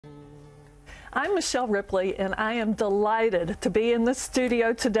I'm Michele Ripley, and I am delighted to be in the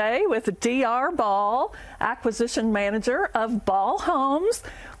studio today with D.R. Ball, Acquisition Manager of Ball Homes,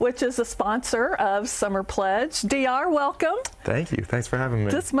 which is a sponsor of SummerPledge. D.R., welcome. Thank you. Thanks for having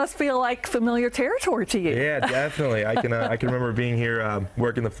me. This must feel like familiar territory to you. Yeah, definitely. I can remember being here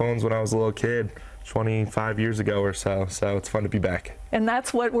working the phones when I was a little kid, 25 years ago or so. So it's fun to be back. And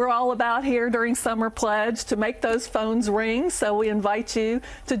that's what we're all about here during SummerPledge, to make those phones ring. So we invite you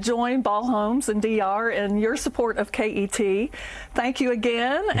to join Ball Homes and DR in your support of KET. Thank you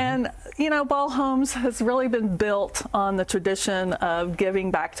again. And, you know, Ball Homes has really been built on the tradition of giving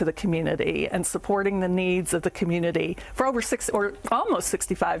back to the community and supporting the needs of the community for over almost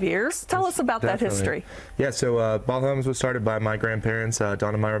 65 years. Tell us about that history. Yeah, so Ball Homes was started by my grandparents, Don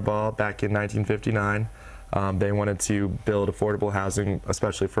and Myra Ball, back in 1959. They wanted to build affordable housing,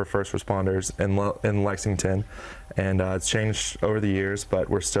 especially for first responders in Lexington, and it's changed over the years, but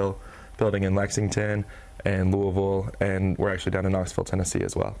we're still building in Lexington and Louisville, and we're actually down in Knoxville, Tennessee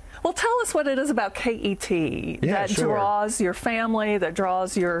as well. Well, tell us what it is about KET that draws your family, that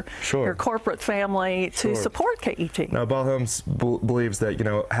draws your corporate family to support KET. Now, Ball Homes believes that, you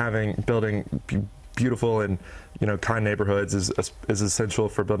know, building beautiful and, you know, kind neighborhoods is essential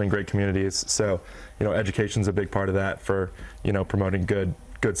for building great communities. So, you know, education's a big part of that for, you know, promoting good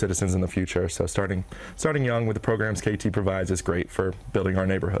citizens in the future. So starting young with the programs KT provides is great for building our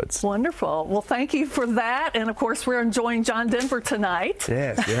neighborhoods. Wonderful. Well, thank you for that. And of course, we're enjoying John Denver tonight.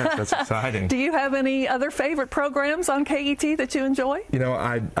 Yes, that's exciting. Do you have any other favorite programs on KET that you enjoy? You know,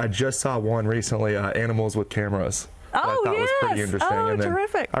 I just saw one recently, Animals with Cameras. Oh, I thought was pretty interesting. Oh, and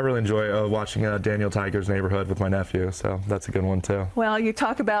terrific. I really enjoy watching Daniel Tiger's Neighborhood with my nephew, so that's a good one too. Well, you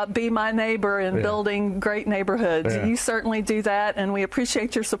talk about Be My Neighbor and building great neighborhoods. You certainly do that, and we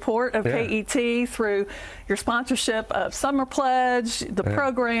appreciate your support of KET through your sponsorship of SummerPledge, the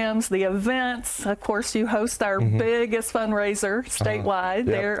programs, the events. Of course, you host our biggest fundraiser statewide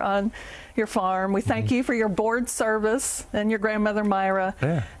there on your farm. We thank you for your board service and your grandmother Myra.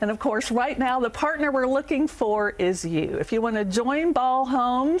 And of course, right now the partner we're looking for is you. If you want to join Ball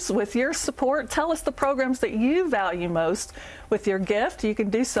Homes with your support, tell us the programs that you value most with your gift. You can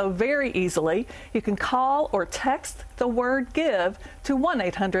do so very easily. You can call or text the word GIVE to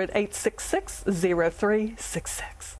 1-800-866-0366.